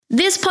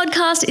This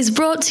podcast is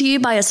brought to you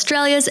by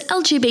Australia's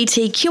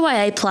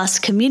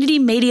LGBTQIA+ community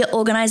media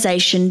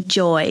organisation,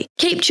 Joy.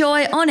 Keep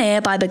Joy on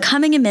air by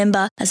becoming a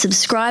member, a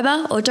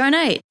subscriber or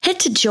donate. Head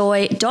to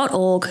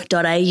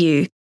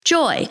joy.org.au.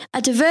 Joy,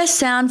 a diverse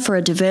sound for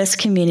a diverse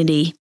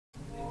community.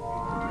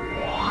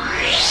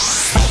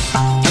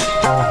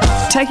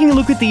 Taking a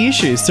look at the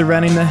issues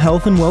surrounding the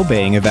health and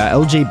well-being of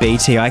our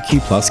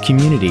LGBTIQ+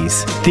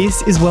 communities.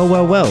 This is Well,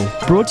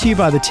 brought to you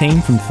by the team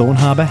from Thorn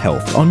Harbour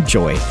Health on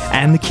Joy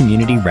and the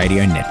Community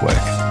Radio Network.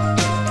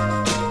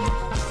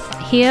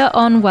 Here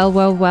on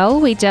Well,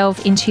 we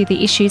delve into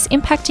the issues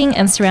impacting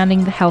and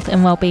surrounding the health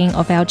and well-being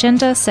of our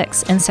gender,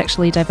 sex and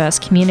sexually diverse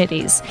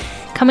communities.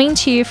 Coming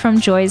to you from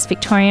Joy's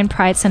Victorian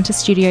Pride Centre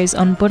studios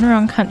on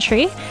Boonwurrung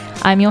Country,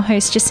 I'm your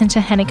host Jacinta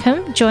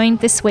Hennicum, joined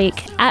this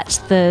week at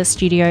the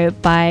studio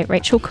by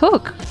Rachel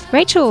Cook.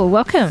 Rachel,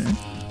 welcome.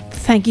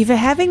 Thank you for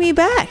having me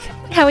back.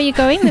 How are you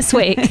going this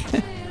week?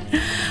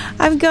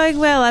 I'm going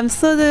well. I'm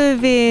sort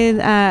of in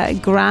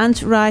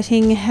grant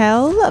writing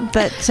hell,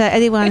 but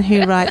anyone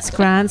who writes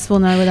grants will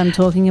know what I'm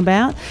talking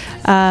about.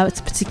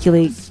 It's a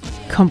particularly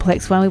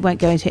complex one. We won't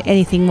go into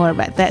anything more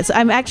about that. So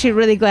I'm actually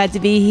really glad to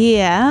be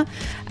here.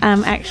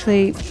 I'm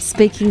actually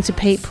speaking to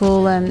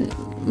people and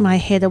my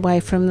head away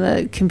from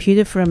the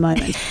computer for a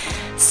moment.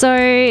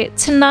 So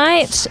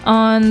tonight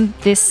on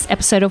this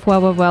episode of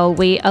Well,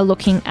 we are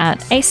looking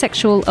at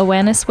Asexual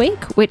Awareness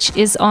Week, which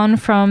is on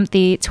from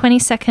the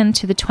 22nd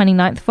to the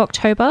 29th of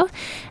October.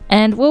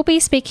 And we'll be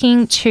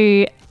speaking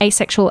to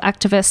asexual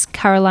activist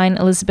Caroline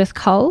Elizabeth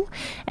Cull,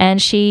 and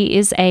she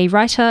is a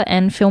writer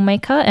and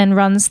filmmaker and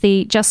runs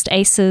the Just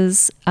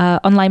Aces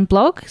online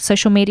blog,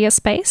 social media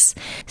space.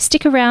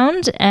 Stick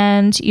around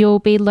and you'll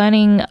be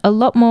learning a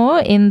lot more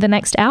in the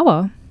next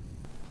hour.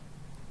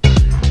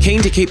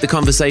 Keen to keep the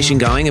conversation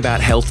going about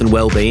health and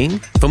well-being?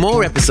 For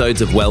more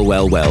episodes of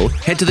Well,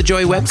 head to the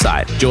Joy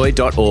website,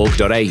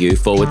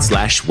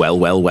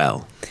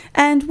 joy.org.au/well.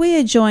 And we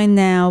are joined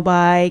now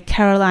by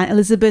Caroline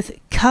Elizabeth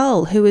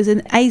Cull, who is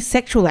an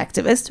asexual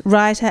activist,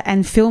 writer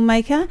and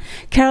filmmaker.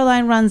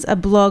 Caroline runs a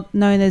blog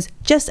known as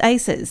Just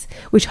Aces,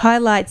 which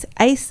highlights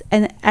ace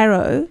and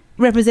arrow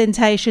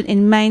representation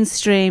in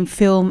mainstream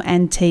film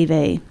and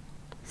TV.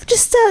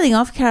 Just starting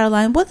off,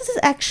 Caroline, what does it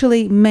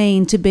actually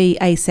mean to be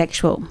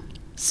asexual?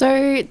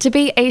 So to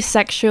be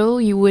asexual,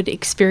 you would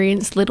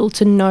experience little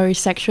to no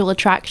sexual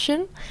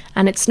attraction,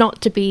 and it's not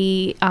to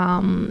be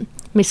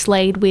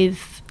mislaid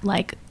with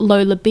like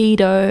low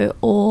libido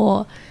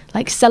or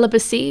like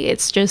celibacy.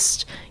 It's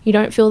just you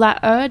don't feel that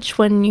urge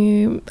when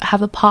you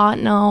have a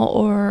partner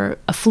or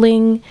a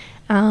fling.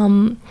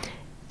 You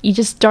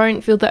just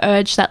don't feel the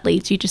urge that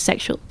leads you to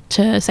sexual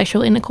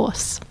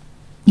intercourse.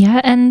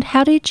 Yeah, and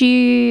how did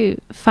you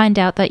find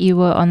out that you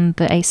were on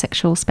the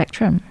asexual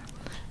spectrum?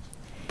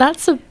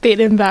 That's a bit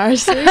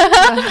embarrassing. So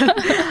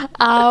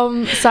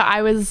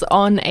I was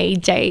on a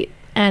date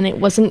and it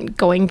wasn't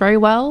going very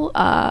well.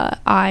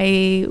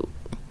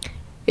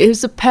 It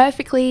was a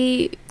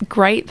perfectly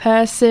great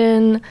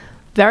person,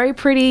 very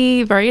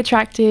pretty, very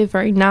attractive,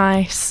 very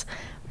nice.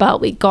 But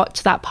we got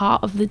to that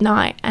part of the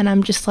night and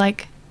I'm just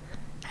like,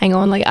 hang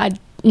on, like I'm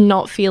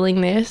not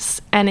feeling this.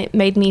 And it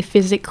made me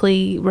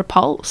physically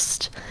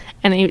repulsed.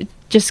 And it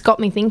just got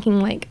me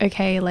thinking like,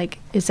 okay, like,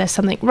 is there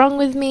something wrong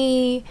with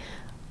me?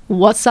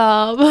 What's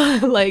up?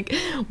 Like,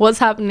 what's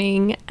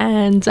happening?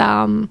 And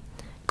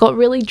got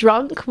really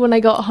drunk when I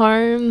got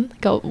home,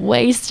 got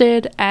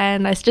wasted,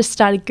 and I just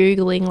started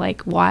Googling,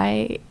 like,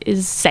 why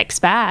is sex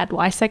bad?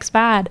 Why sex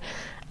bad?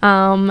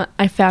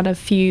 I found a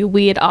few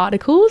weird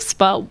articles,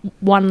 but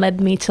one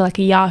led me to, like,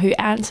 a Yahoo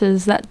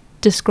Answers that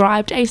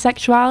described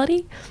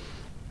asexuality.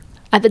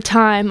 At the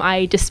time,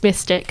 I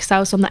dismissed it because I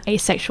was on the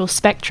asexual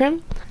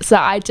spectrum. So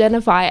I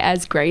identify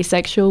as grey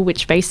sexual,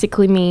 which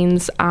basically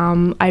means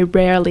I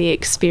rarely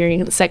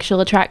experience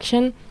sexual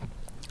attraction.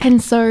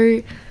 And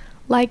so,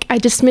 like, I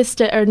dismissed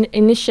it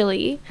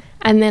initially,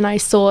 and then I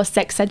saw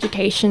Sex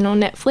Education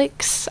on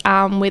Netflix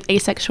with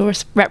asexual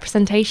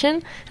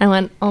representation, and I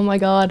went, oh my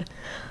God,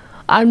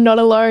 I'm not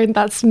alone,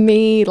 that's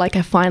me. Like,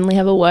 I finally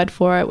have a word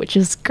for it, which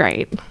is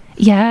great.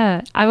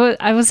 Yeah, I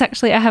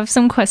have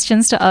some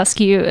questions to ask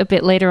you a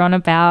bit later on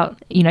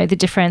about, you know, the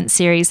different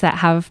series that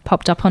have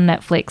popped up on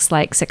Netflix,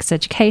 like Sex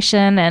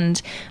Education and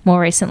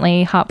more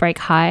recently Heartbreak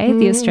High,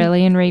 the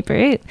Australian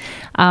reboot.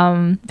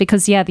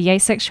 Because, yeah, the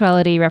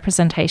asexuality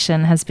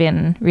representation has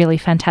been really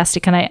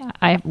fantastic, and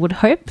I would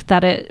hope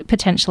that it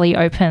potentially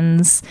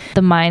opens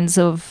the minds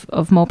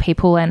of more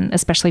people, and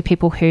especially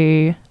people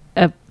who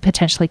are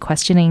potentially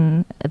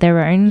questioning their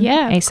own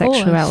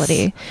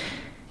asexuality.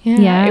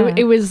 Yeah.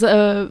 It was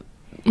a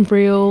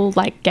real,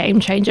 like, game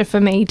changer for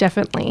me,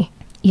 definitely.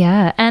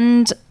 Yeah,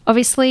 and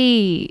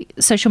obviously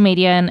social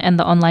media and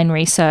the online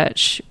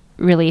research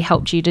really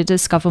helped you to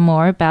discover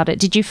more about it.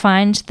 Did you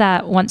find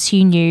that once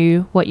you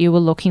knew what you were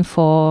looking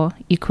for,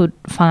 you could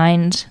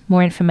find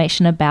more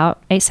information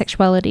about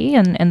asexuality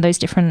and those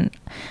different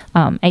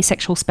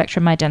asexual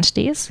spectrum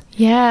identities?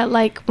 Yeah,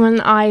 like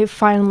when I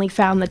finally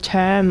found the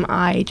term,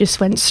 I just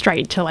went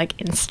straight to like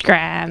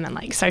Instagram and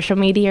like social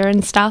media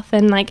and stuff,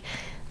 and like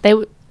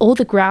all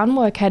the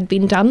groundwork had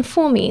been done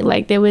for me.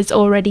 Like there was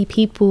already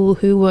people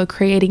who were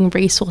creating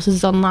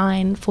resources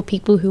online for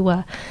people who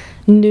were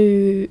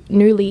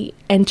newly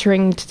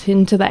entering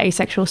into the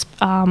asexual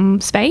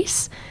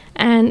space.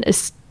 And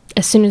as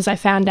soon as I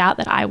found out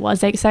that I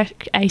was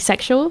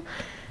asexual,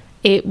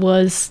 it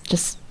was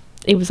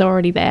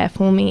already there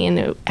for me, and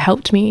it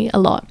helped me a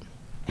lot.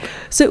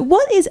 So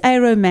what is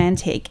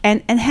aromantic,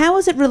 and how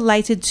is it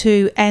related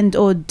to and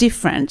or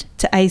different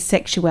to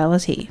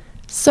asexuality?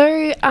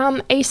 So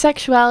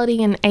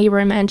asexuality and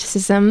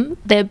aromanticism,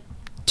 they're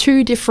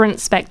two different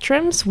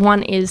spectrums.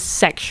 One is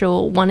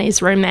sexual, one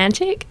is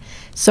romantic.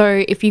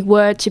 So if you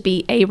were to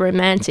be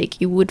aromantic,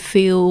 you would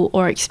feel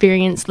or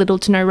experience little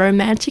to no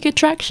romantic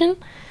attraction.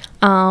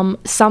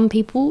 Some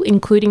people,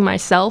 including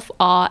myself,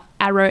 are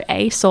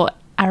aro-ace or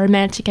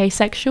aromantic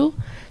asexual.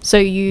 So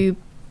you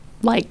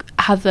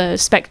have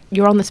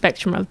you're on the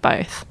spectrum of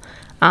both.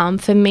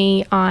 For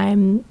me,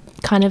 I'm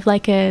kind of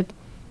like a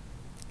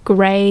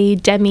grey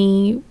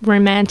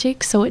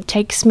demi-romantic, so it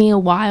takes me a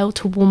while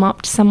to warm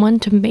up to someone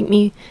to make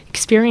me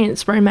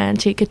experience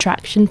romantic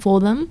attraction for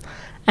them.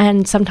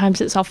 And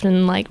sometimes it's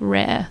often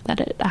rare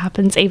that it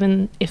happens,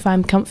 even if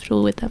I'm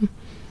comfortable with them.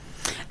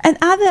 And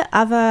are there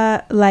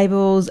other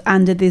labels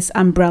under this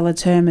umbrella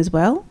term as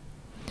well?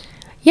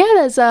 Yeah,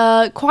 there's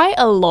quite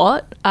a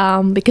lot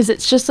because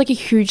it's just a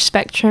huge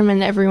spectrum,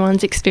 and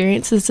everyone's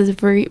experiences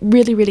is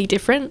really, really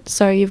different.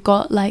 So you've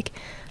got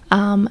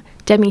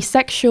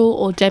demisexual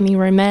or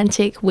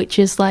demi-romantic, which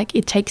is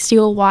it takes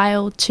you a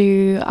while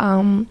to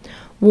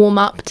warm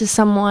up to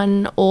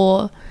someone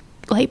or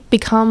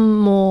become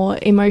more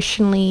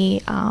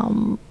emotionally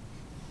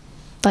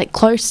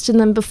close to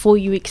them before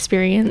you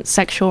experience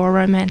sexual or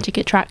romantic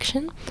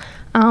attraction.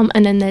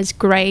 And then there's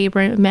grey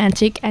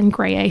romantic and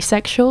grey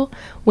asexual,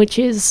 which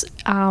is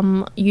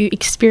you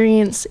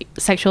experience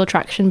sexual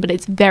attraction, but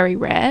it's very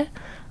rare.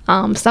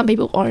 Some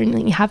people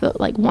only have it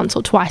once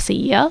or twice a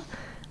year,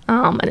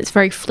 and it's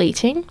very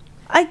fleeting.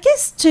 I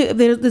guess too,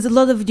 there's a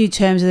lot of new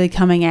terms that are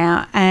coming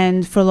out,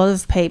 and for a lot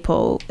of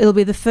people, it'll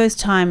be the first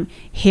time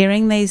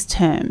hearing these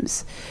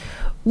terms.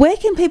 Where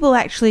can people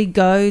actually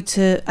go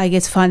to, I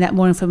guess, find out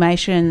more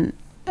information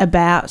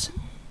about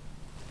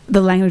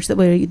the language that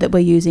we're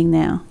using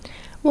now?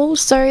 Well,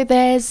 so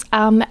there's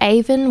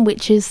AVEN,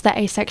 which is the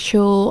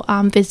Asexual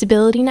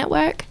Visibility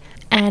Network,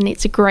 and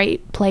it's a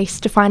great place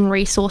to find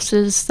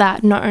resources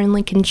that not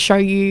only can show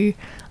you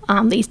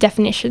these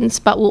definitions,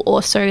 but will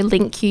also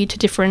link you to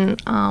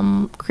different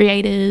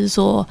creators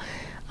or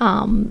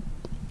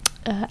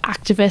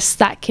activists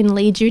that can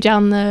lead you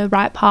down the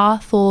right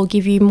path or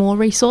give you more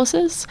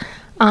resources.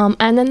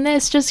 And then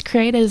there's just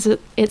creators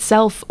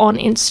itself on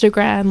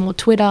Instagram or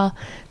Twitter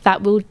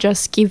that will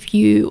just give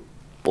you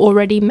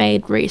already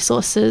made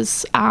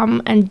resources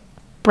and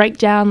break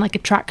down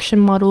attraction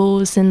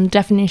models and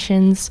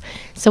definitions,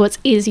 so it's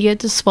easier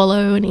to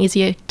swallow and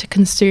easier to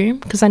consume.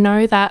 Because I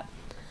know that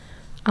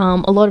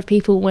a lot of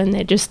people, when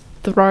they're just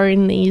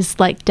thrown these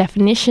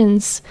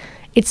definitions,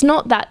 it's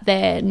not that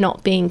they're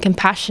not being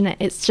compassionate,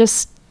 it's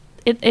just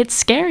it's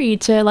scary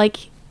to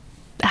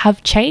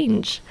have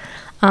change.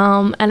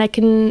 And I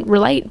can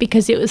relate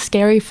because it was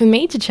scary for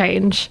me to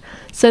change.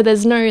 So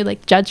there's no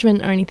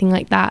judgment or anything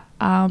like that.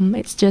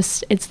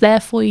 It's there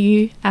for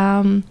you.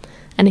 And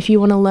if you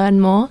want to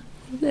learn more,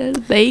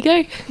 there you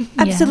go.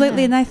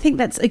 Absolutely. Yeah. And I think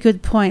that's a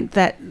good point,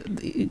 that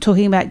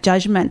talking about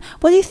judgment.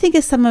 What do you think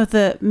are some of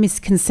the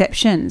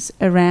misconceptions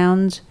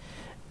around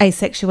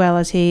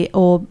asexuality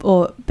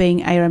or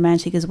being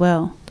aromantic as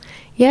well?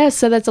 Yeah,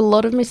 so there's a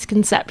lot of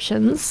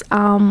misconceptions.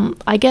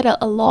 I get it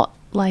a lot,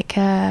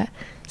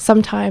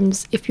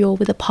 sometimes if you're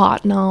with a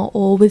partner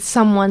or with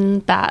someone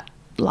that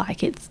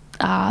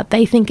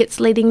they think it's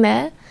leading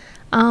there,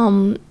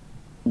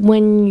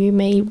 when you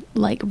may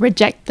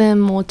reject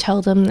them or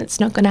tell them it's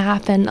not going to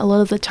happen, a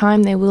lot of the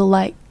time they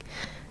will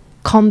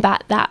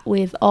combat that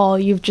with, oh,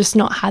 you've just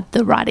not had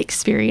the right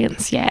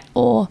experience yet,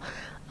 or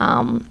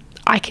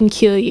I can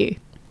cure you.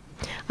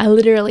 I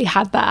literally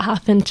had that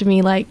happen to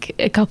me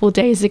a couple of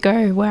days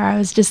ago, where I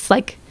was just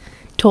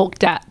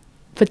talked at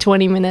for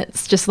 20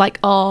 minutes, just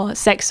oh,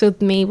 sex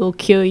with me will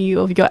cure you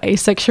of your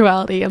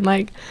asexuality.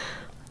 I'm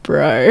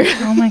bro.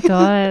 Oh my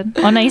God.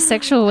 On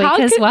Asexual Week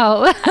as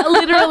well.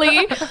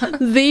 Literally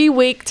the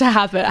week to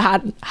have it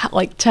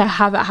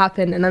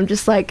happen. And I'm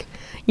just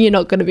you're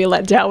not going to be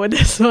let down with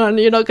this one.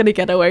 You're not going to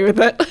get away with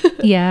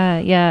it.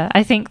 Yeah.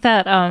 I think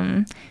that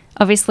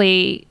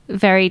obviously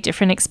very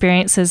different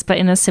experiences, but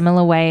in a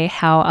similar way,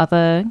 how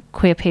other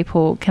queer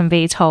people can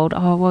be told,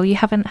 oh, well, you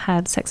haven't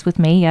had sex with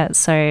me yet,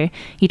 so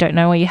you don't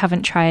know, or you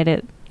haven't tried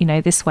it,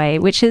 this way,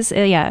 which is,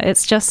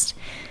 it's just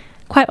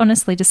quite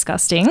honestly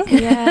disgusting.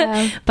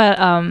 Yeah.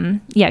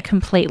 But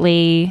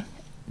completely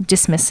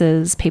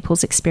dismisses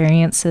people's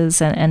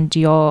experiences and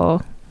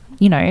your,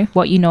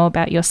 what you know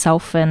about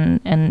yourself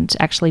and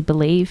actually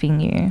believing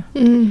you.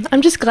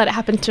 I'm just glad it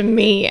happened to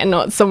me and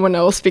not someone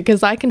else,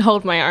 because I can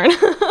hold my own.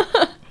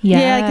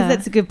 Yeah, because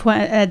that's a good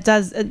point. It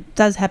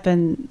does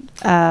happen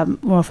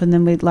more often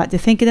than we'd like to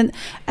think, and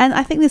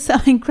I think there's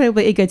something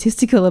incredibly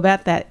egotistical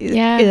about that.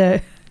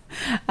 Yeah.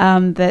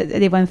 that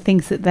everyone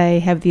thinks that they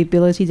have the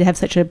ability to have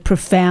such a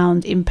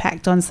profound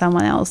impact on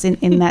someone else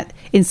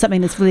in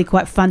something that's really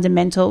quite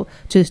fundamental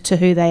to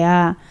who they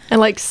are. And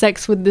like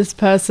sex with this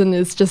person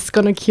is just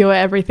going to cure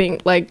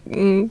everything. Like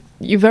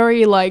you're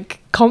very like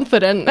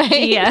confident.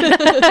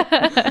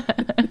 Yeah.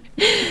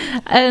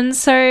 And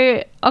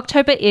so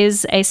October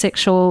is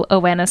Asexual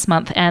Awareness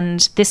Month,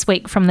 and this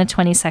week from the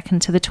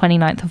 22nd to the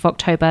 29th of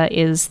October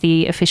is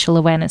the official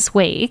Awareness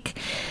Week.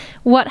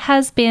 What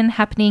has been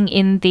happening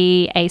in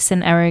the Ace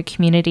and Arrow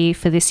community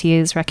for this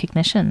year's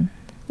recognition?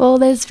 Well,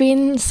 there's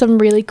been some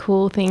really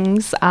cool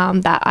things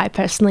that I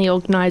personally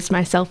organised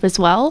myself as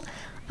well.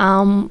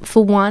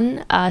 For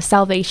one,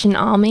 Salvation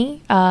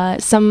Army.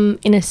 Some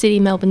inner city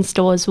Melbourne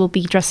stores will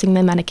be dressing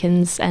their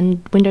mannequins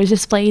and window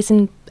displays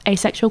in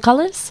asexual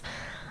colours.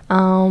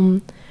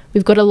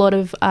 We've got a lot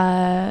of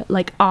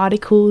like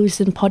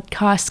articles and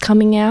podcasts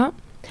coming out.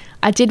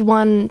 I did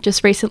one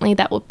just recently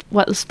that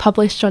was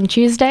published on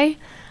Tuesday,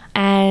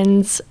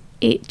 and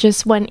it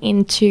just went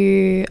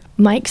into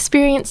my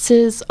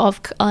experiences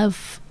of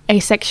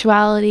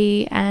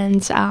asexuality,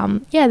 and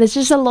there's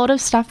just a lot of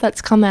stuff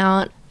that's come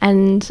out,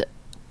 and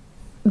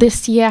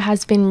this year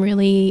has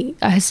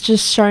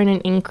just shown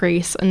an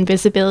increase in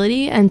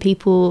visibility and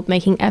people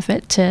making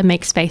effort to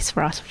make space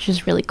for us, which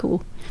is really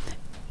cool.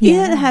 You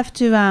don't have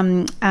to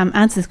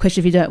answer this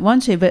question if you don't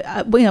want to,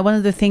 but one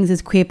of the things as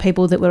queer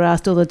people that we're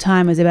asked all the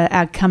time is about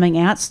our coming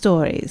out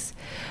stories.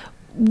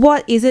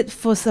 What is it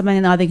for someone,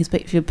 and I think you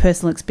speak for your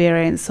personal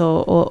experience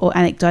or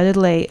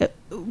anecdotally,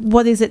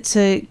 what is it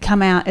to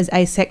come out as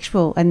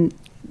asexual, and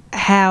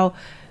how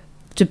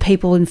do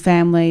people and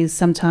families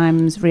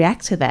sometimes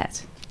react to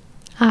that?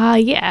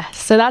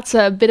 So that's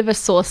a bit of a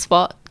sore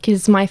spot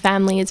because my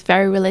family is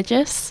very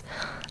religious.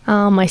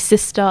 My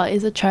sister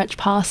is a church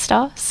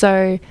pastor,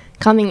 so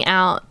coming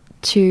out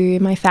to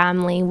my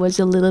family was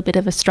a little bit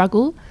of a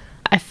struggle.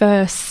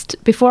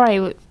 Before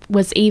I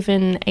was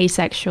even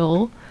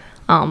asexual,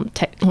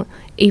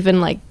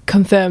 even like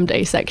confirmed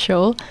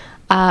asexual,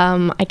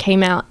 I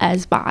came out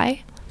as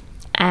bi,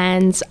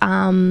 and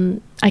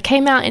I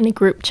came out in a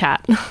group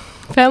chat,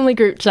 family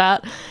group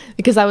chat,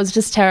 because I was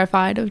just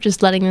terrified of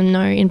just letting them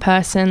know in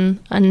person,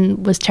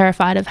 and was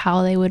terrified of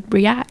how they would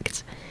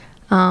react,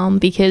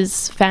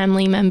 because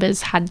family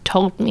members had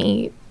told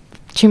me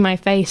to my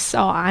face,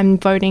 I'm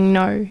voting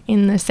no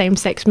in the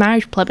same-sex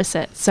marriage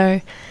plebiscite.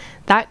 So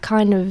that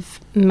kind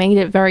of made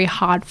it very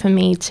hard for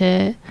me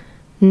to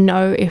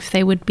know if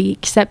they would be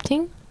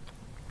accepting.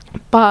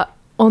 But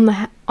on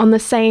the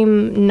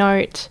same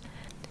note,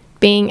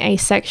 being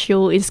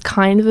asexual is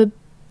kind of a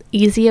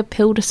easier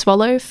pill to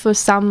swallow for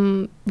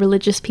some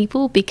religious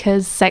people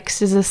because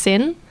sex is a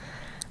sin.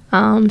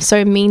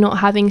 So me not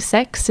having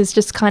sex is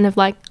just kind of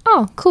like,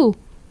 oh, cool,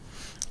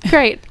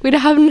 great, we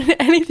don't have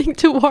anything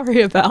to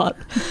worry about.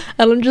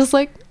 And I'm just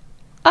like,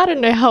 I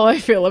don't know how I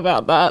feel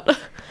about that.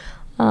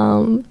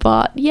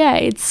 But yeah,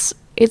 it's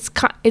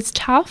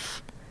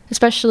tough,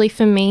 especially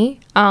for me.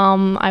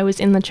 I was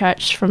in the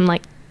church from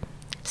like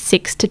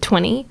 6 to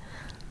 20.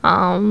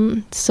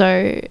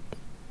 So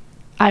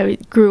I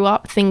grew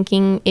up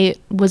thinking it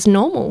was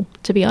normal,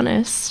 to be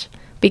honest,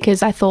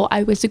 because I thought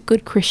I was a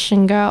good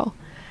Christian girl.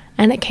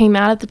 And it came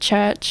out of the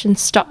church and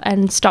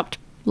stopped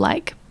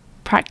like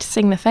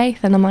practicing the faith,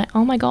 and I'm like,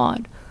 oh my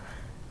God,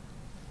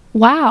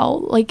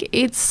 wow, like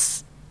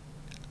it's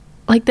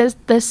like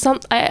there's some,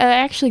 I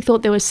actually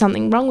thought there was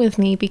something wrong with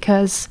me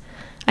because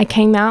I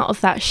came out of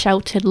that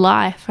sheltered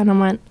life, and I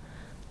went,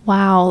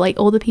 wow, like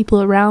all the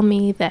people around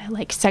me, they're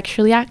like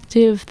sexually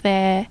active,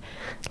 they're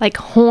like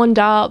horned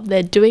up,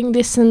 they're doing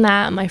this and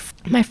that.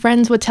 My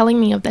friends were telling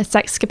me of their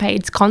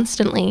sexcapades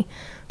constantly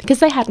because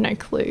they had no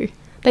clue.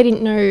 They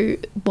didn't know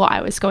what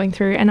I was going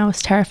through, and I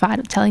was terrified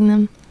of telling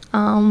them.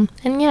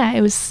 And yeah,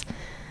 it's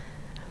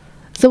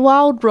a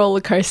wild roller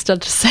coaster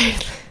to say.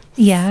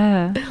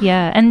 Yeah.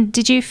 And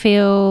did you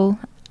feel,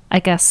 I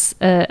guess,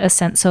 a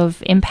sense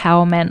of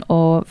empowerment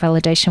or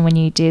validation when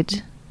you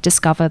did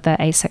discover that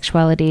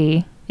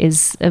asexuality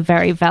is a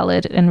very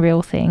valid and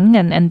real thing,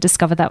 and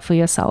discover that for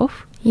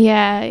yourself?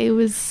 Yeah, it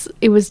was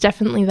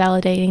definitely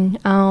validating,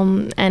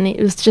 and it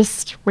was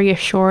just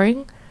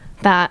reassuring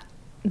that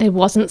there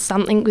wasn't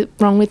something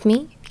wrong with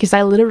me, because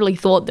I literally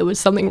thought there was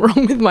something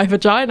wrong with my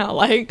vagina.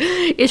 Like,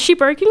 is she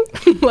broken?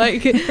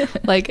 like,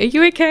 are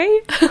you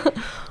okay?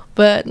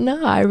 But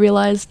no, I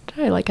realized,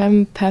 no, like,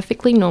 I'm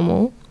perfectly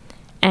normal.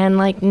 And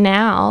like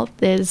now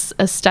there's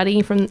a study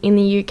in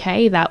the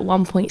UK that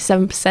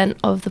 1.7%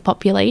 of the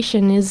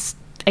population is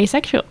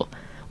asexual,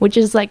 which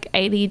is like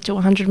 80 to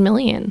 100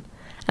 million.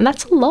 And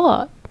that's a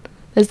lot.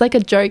 There's like a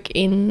joke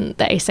in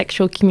the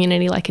asexual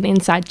community, like an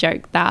inside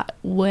joke, that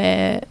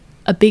we're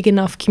a big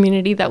enough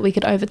community that we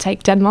could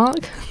overtake Denmark.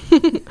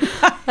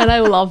 And I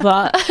love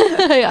that.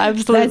 I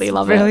absolutely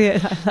love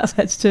brilliant. I love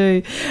that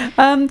too.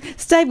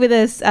 Stay with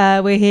us.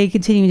 We're here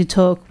continuing to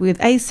talk with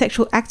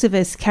asexual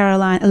activist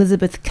Caroline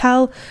Elizabeth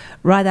Cull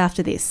right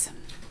after this.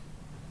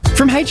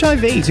 From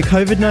HIV to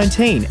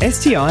COVID-19,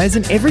 STIs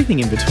and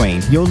everything in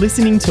between, you're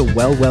listening to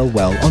Well, Well,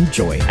 Well on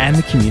Joy and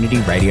the Community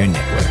Radio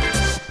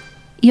Network.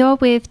 You're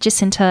with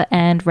Jacinta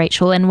and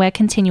Rachel, and we're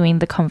continuing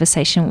the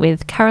conversation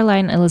with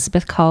Caroline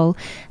Elizabeth Cole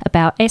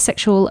about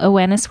Asexual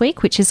Awareness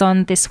Week, which is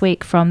on this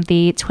week from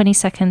the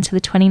 22nd to the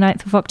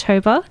 29th of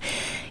October.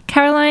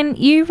 Caroline,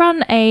 you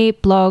run a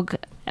blog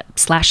 /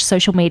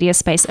 social media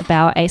space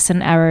about ace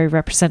and aro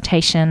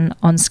representation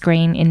on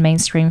screen in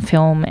mainstream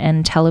film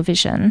and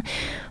television.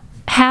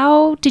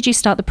 How did you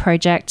start the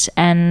project,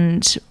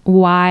 and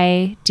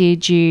why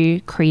did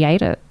you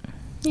create it?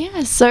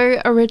 Yeah, so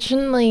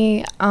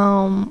originally,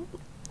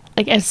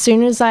 as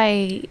soon as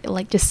I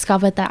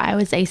discovered that I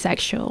was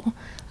asexual,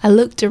 I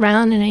looked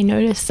around and I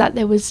noticed that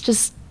there was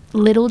just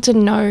little to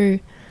no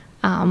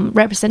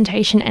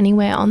representation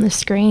anywhere on the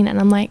screen, and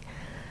I'm like,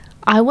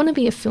 I want to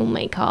be a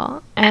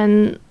filmmaker,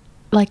 and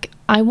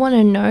I want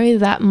to know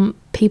that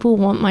people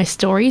want my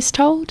stories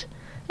told,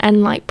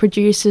 and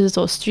producers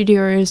or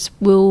studios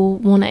will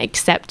want to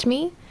accept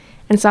me.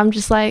 And so I'm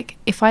just like,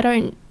 if I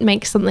don't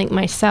make something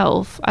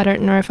myself, I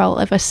don't know if I'll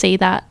ever see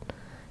that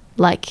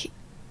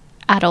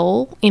at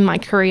all in my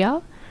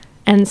career.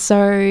 And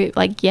so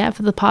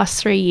for the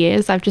past 3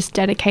 years, I've just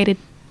dedicated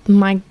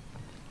my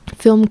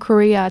film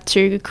career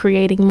to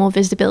creating more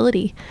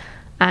visibility.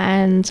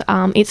 And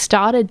it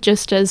started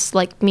just as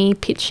me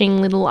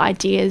pitching little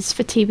ideas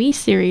for TV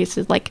series,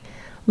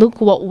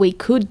 look what we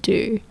could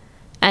do.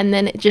 And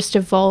then it just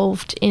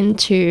evolved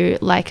into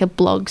a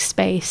blog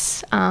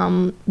space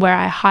where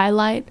I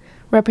highlight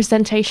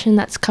representation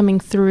that's coming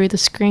through the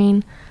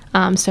screen.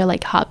 So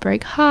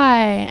Heartbreak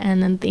High,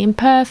 and then The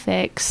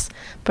Imperfects,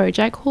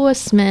 BoJack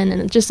Horseman,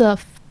 and just a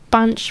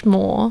bunch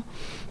more.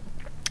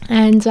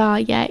 And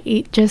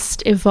it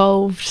just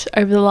evolved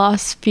over the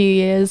last few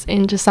years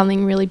into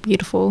something really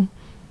beautiful.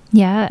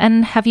 Yeah,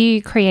 and have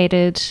you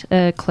created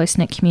a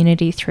close-knit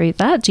community through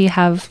that? Do you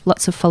have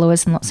lots of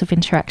followers and lots of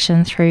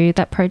interaction through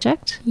that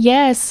project?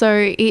 Yeah,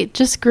 so it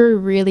just grew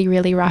really,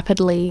 really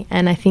rapidly,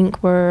 and I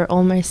think we're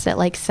almost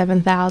at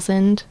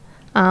 7,000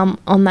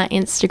 on that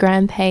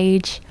Instagram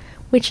page,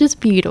 which is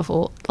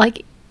beautiful.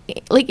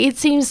 It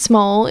seems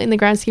small in the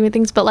grand scheme of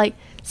things, but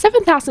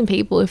 7,000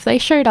 people, if they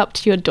showed up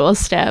to your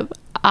doorstep,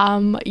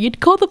 you'd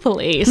call the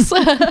police.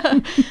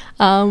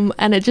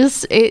 And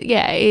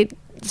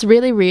it's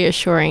really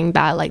reassuring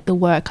that the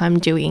work I'm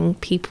doing,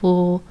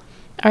 people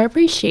are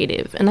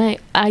appreciative. And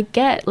I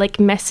get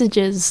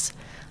messages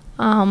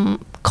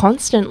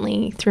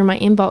constantly through my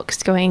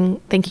inbox going,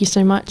 thank you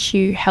so much,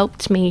 you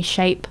helped me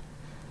shape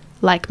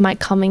my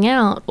coming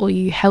out, or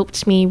you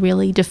helped me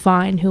really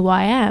define who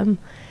I am.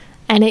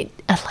 And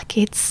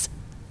it's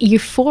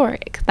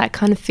euphoric, that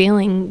kind of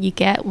feeling you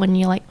get when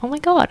you're like, oh my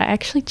god, I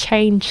actually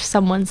changed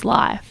someone's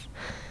life,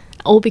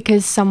 all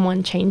because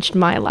someone changed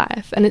my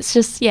life. And it's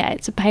just,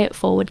 it's a pay it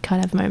forward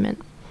kind of moment.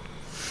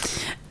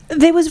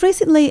 There was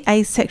recently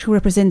asexual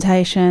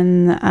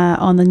representation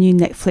on the new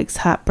Netflix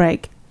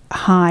Heartbreak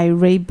High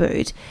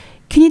reboot.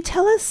 Can you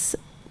tell us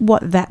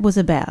what that was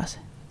about?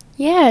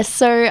 Yeah,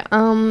 so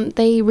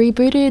they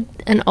rebooted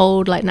an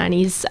old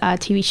 90s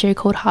TV show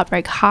called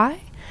Heartbreak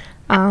High,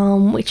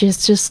 which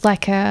is just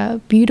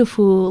a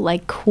beautiful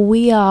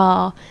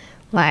queer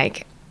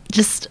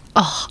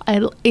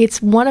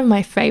it's one of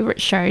my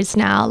favorite shows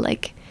now,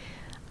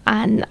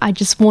 and I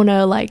just want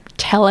to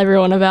tell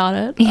everyone about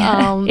it.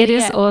 Yeah, it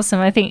is awesome.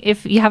 I think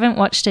if you haven't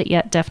watched it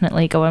yet,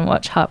 definitely go and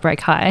watch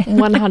Heartbreak High.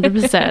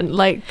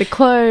 100%. The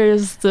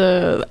clothes,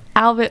 the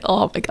outfit,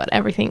 oh my god,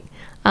 everything.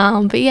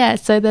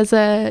 So there's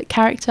a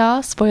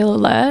character, spoiler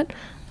alert,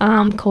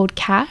 called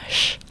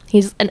Cash.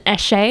 He's an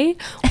Eshe,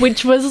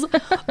 which was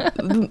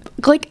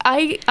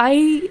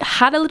I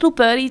had a little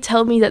birdie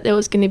tell me that there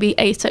was going to be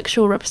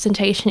asexual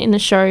representation in the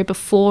show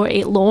before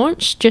it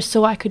launched, just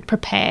so I could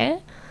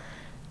prepare.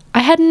 I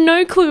had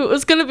no clue it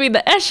was going to be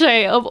the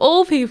Eshe of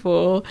all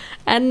people,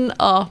 and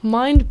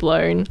mind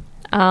blown.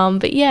 So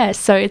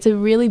it's a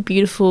really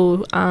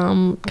beautiful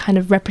kind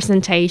of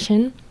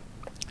representation,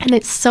 and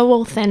it's so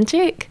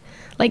authentic.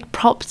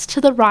 Props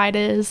to the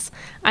writers.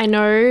 I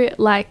know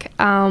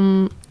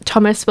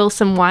Thomas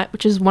Wilson White,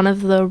 which is one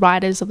of the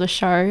writers of the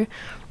show,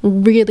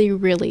 really,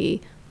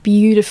 really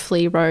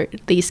beautifully wrote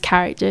these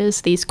characters,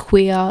 these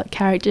queer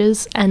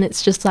characters, and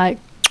it's just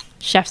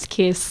chef's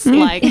kiss,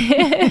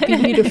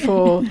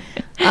 beautiful.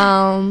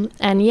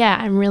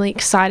 I'm really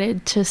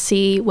excited to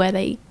see where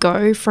they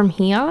go from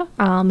here.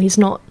 He's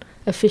not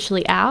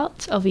officially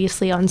out,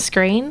 obviously, on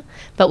screen,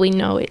 but we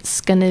know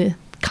it's gonna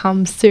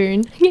come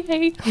soon.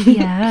 Yay.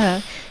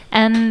 Yeah.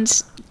 And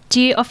do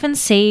you often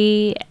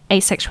see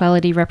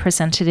asexuality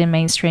represented in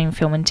mainstream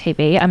film and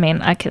TV? I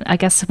mean, I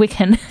guess we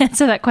can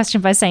answer that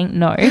question by saying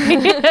no.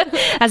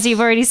 As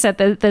you've already said,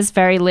 there's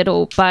very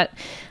little, but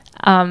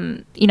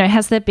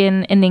has there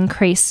been an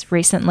increase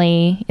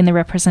recently in the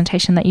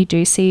representation that you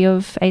do see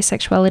of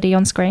asexuality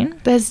on screen?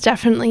 There's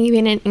definitely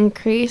been an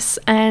increase,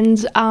 and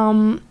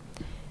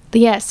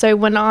so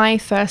when I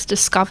first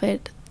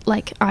discovered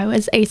I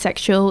was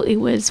asexual, it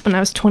was when I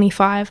was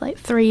 25,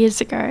 3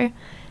 years ago.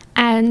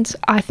 And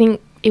I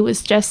think it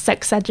was just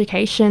Sex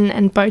Education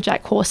and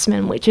BoJack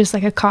Horseman, which is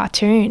a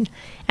cartoon.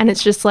 And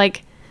it's just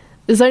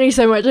there's only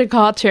so much a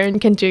cartoon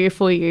can do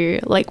for you.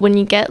 Like when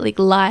you get like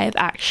live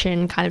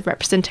action kind of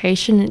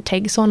representation, it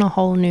takes on a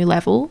whole new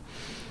level.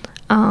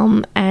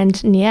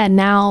 And yeah,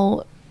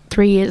 now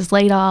 3 years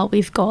later,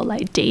 we've got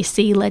like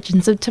DC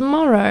Legends of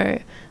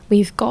Tomorrow,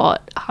 we've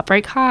got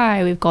Heartbreak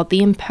High, we've got The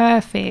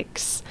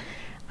Imperfects,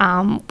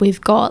 we've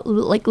got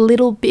like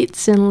little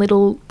bits and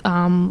little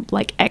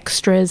like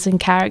extras and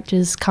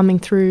characters coming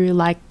through.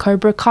 Like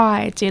Cobra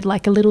Kai did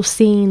like a little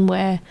scene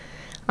where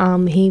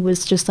he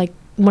was just like,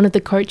 one of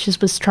the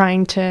coaches was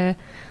trying to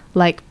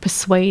like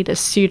persuade a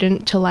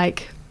student to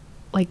like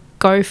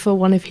go for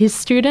one of his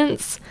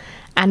students,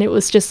 and it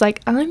was just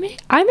like, I'm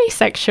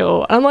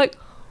asexual. I'm like,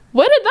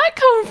 where did that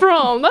come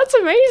from? That's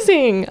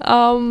amazing.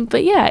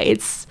 But yeah,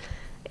 it's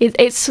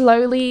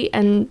slowly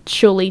and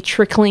surely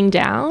trickling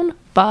down.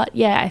 But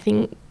yeah, I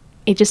think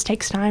it just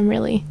takes time,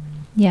 really.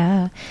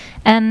 Yeah.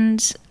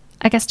 And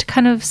I guess to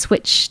kind of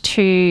switch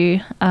to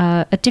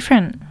a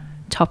different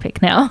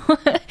topic now,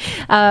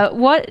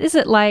 what is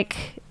it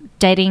like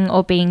dating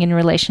or being in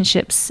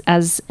relationships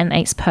as an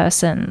ace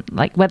person?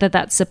 Like, whether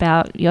that's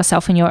about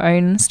yourself and your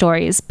own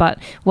stories, but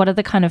what are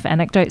the kind of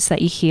anecdotes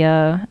that you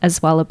hear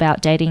as well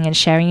about dating and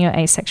sharing your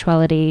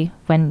asexuality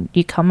when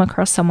you come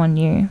across someone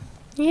new?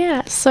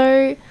 Yeah,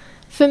 so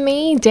for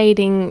me,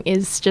 dating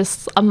is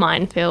just a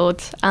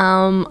minefield.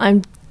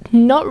 I'm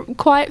not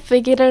quite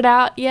figured it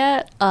out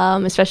yet,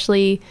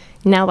 especially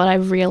now that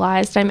I've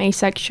realised I'm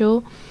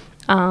asexual.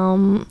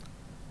 And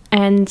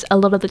a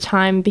lot of the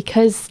time,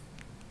 because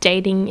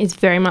dating is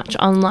very much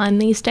online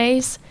these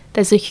days,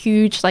 there's a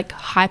huge like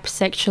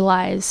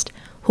hypersexualized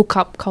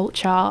hookup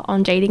culture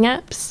on dating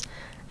apps,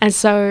 and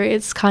so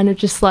it's kind of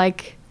just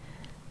like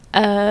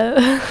like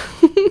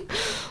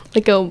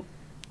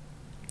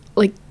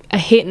a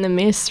hit and a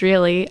miss,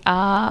 really.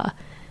 I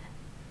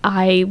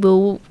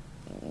will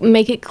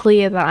make it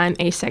clear that I'm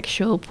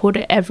asexual, put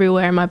it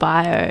everywhere in my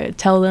bio,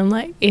 tell them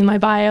like in my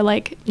bio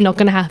like not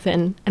gonna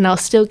happen, and I'll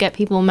still get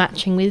people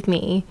matching with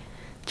me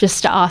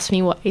just to ask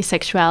me what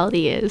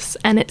asexuality is,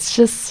 and it's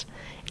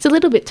a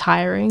little bit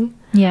tiring.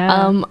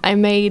 Yeah. I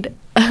made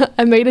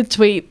a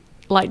tweet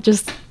like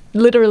just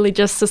literally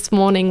just this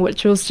morning,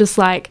 which was just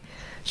like,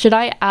 should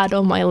I add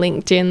on my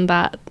LinkedIn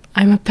that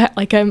I'm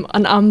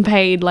an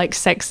unpaid like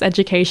sex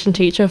education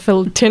teacher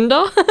for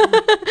Tinder?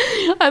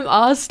 I'm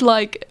asked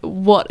like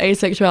what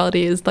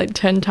asexuality is like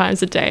 10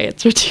 times a day.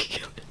 It's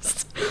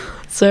ridiculous.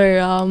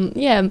 So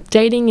yeah,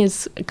 dating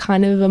is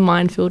kind of a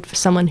minefield for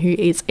someone who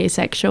is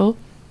asexual.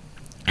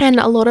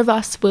 And a lot of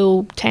us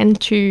will tend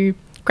to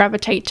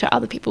gravitate to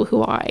other people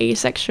who are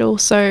asexual.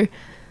 So,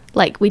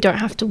 like, we don't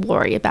have to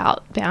worry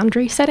about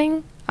boundary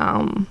setting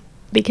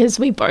because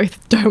we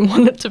both don't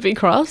want it to be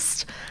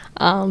crossed.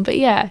 But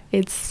yeah,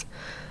 it's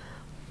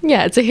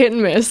a hit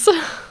and miss.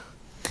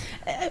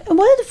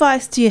 What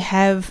advice do you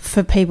have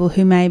for people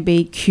who may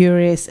be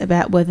curious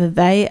about whether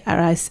they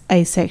are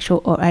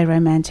asexual or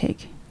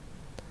aromantic?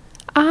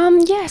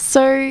 Yeah,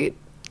 so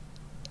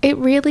it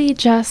really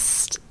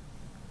just...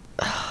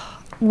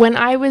 When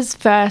I was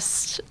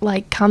first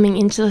like coming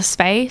into the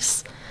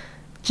space,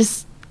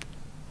 just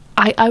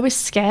I was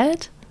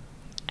scared,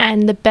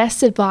 and the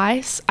best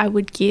advice I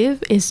would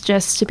give is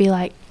just to be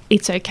like,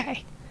 it's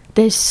okay.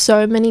 There's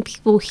so many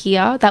people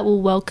here that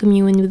will welcome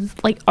you in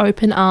with like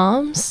open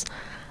arms,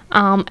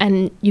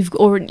 and you've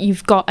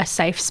got a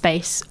safe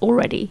space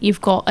already.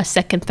 You've got a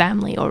second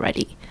family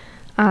already.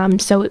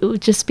 So it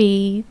would just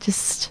be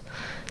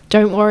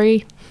don't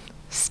worry,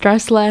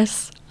 stress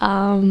less.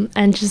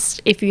 And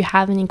just if you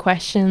have any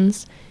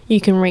questions,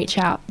 you can reach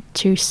out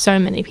to so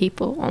many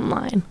people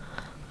online.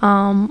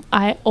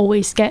 I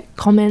always get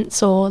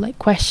comments or like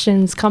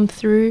questions come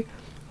through.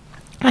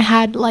 I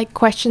had like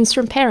questions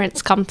from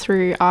parents come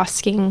through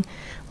asking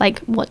like,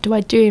 what do I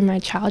do? My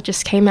child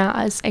just came out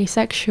as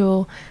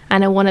asexual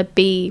and I want to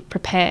be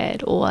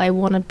prepared, or I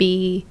want to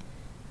be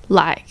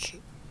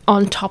like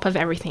on top of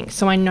everything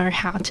so I know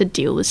how to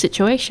deal with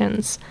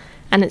situations.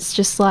 And it's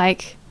just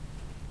like,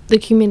 the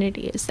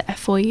community is there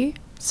for you,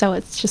 so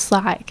it's just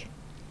like,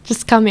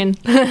 just come in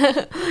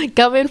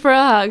come in for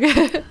a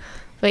hug.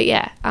 But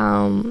yeah,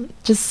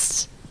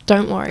 just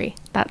don't worry.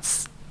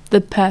 That's the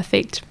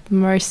perfect,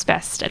 most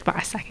best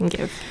advice I can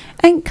give.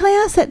 And can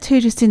I ask that too,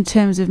 just in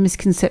terms of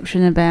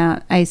misconception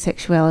about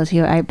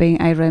asexuality or being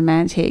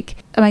aromantic?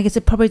 I guess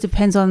it probably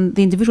depends on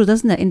the individual,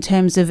 doesn't it, in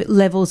terms of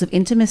levels of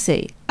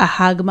intimacy. A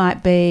hug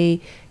might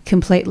be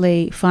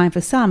completely fine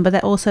for some, but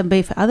that also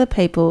be for other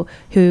people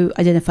who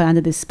identify under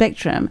this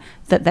spectrum,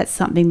 that's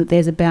something that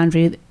there's a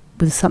boundary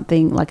with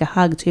something like a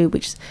hug too,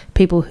 which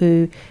people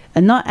who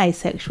are not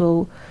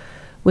asexual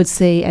would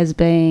see as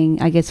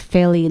being, I guess,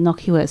 fairly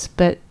innocuous.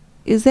 But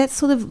is that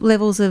sort of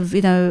levels of,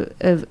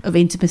 of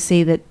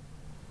intimacy that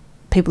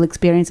people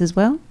experience as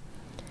well?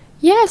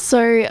 Yeah,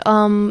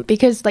 so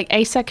because like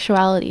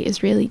asexuality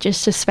is really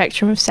just a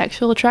spectrum of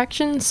sexual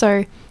attraction,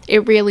 so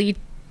it really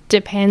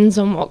depends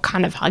on what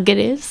kind of hug it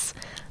is.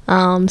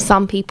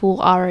 Some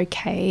people are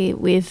okay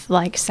with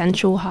like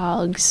sensual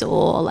hugs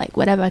or like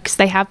whatever because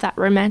they have that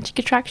romantic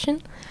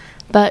attraction,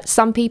 But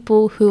some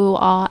people who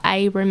are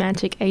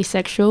aromantic,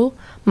 asexual,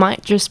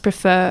 might just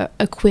prefer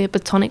a queer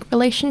platonic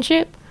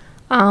relationship,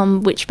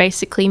 which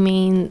basically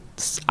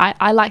means,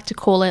 I like to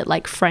call it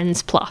like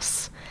friends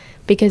plus,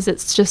 because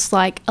it's just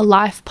like a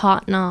life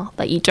partner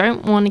that you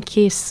don't want to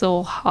kiss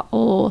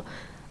or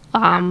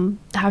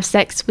have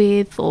sex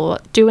with or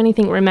do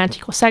anything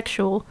romantic or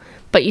sexual,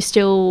 but you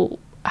still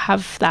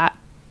have that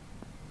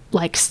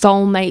like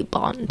soulmate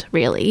bond,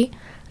 really,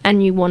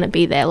 and you want to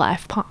be their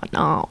life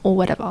partner or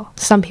whatever.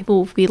 Some people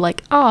will be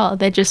like, oh,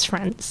 they're just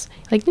friends.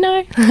 Like,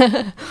 no,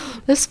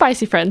 they're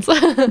spicy friends.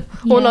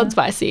 Well, not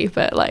spicy,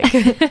 but like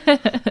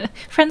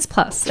Friends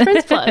Plus.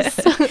 Friends Plus.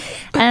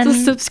 And it's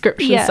a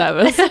subscription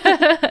service.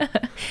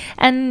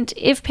 And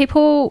if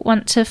people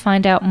want to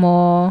find out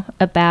more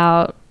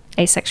about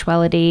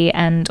asexuality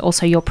and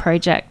also your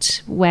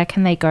project, where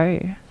can they go?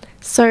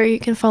 So you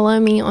can follow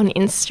me on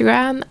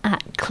Instagram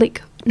at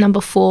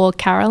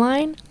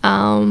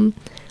click4Caroline,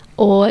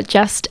 or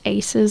just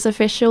Aces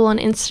Official on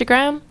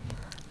Instagram.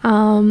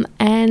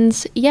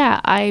 And yeah,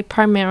 I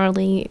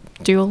primarily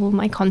do all of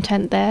my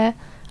content there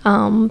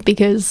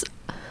because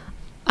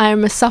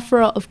I'm a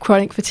sufferer of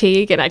chronic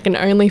fatigue and I can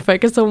only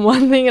focus on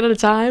one thing at a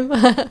time.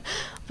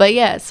 But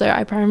yeah, so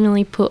I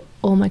primarily put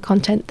all my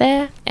content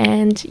there.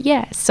 And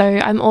yeah, so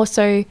I'm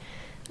also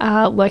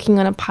working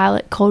on a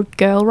pilot called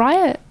Girl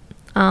Riot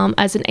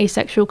as an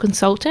asexual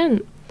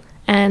consultant,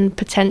 and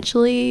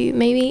potentially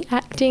maybe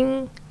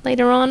acting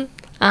later on.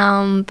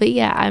 But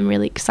yeah, I'm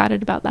really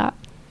excited about that.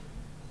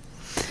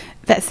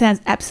 That sounds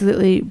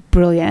absolutely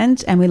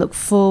brilliant, and we look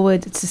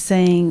forward to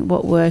seeing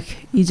what work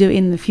you do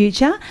in the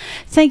future.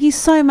 Thank you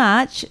so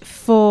much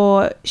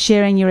for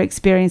sharing your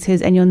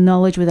experiences and your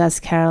knowledge with us,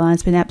 Caroline.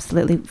 It's been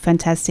absolutely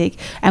fantastic,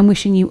 and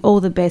wishing you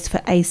all the best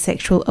for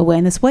Asexual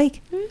Awareness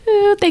Week.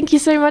 Ooh, thank you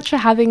so much for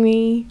having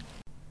me.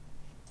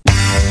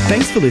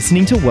 Thanks for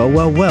listening to Well,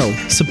 Well, Well,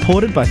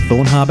 supported by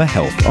Thorn Harbour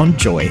Health on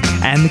Joy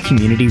and the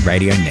Community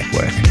Radio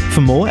Network. For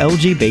more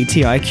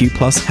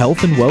LGBTIQ+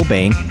 health and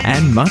wellbeing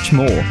and much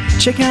more,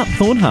 check out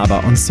Thorn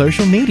Harbour on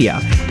social media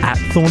at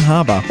Thorn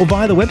Harbour or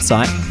via the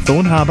website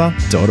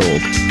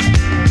thornharbour.org.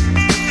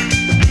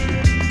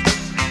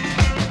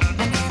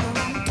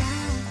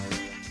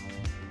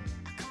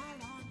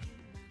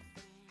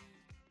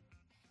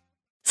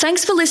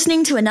 Thanks for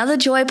listening to another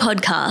Joy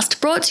podcast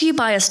brought to you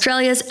by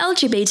Australia's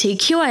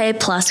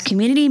LGBTQIA+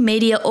 community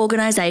media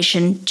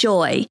organisation,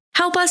 Joy.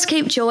 Help us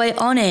keep Joy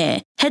on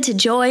air. Head to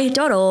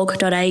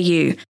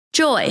joy.org.au.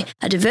 Joy,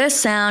 a diverse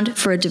sound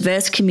for a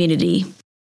diverse community.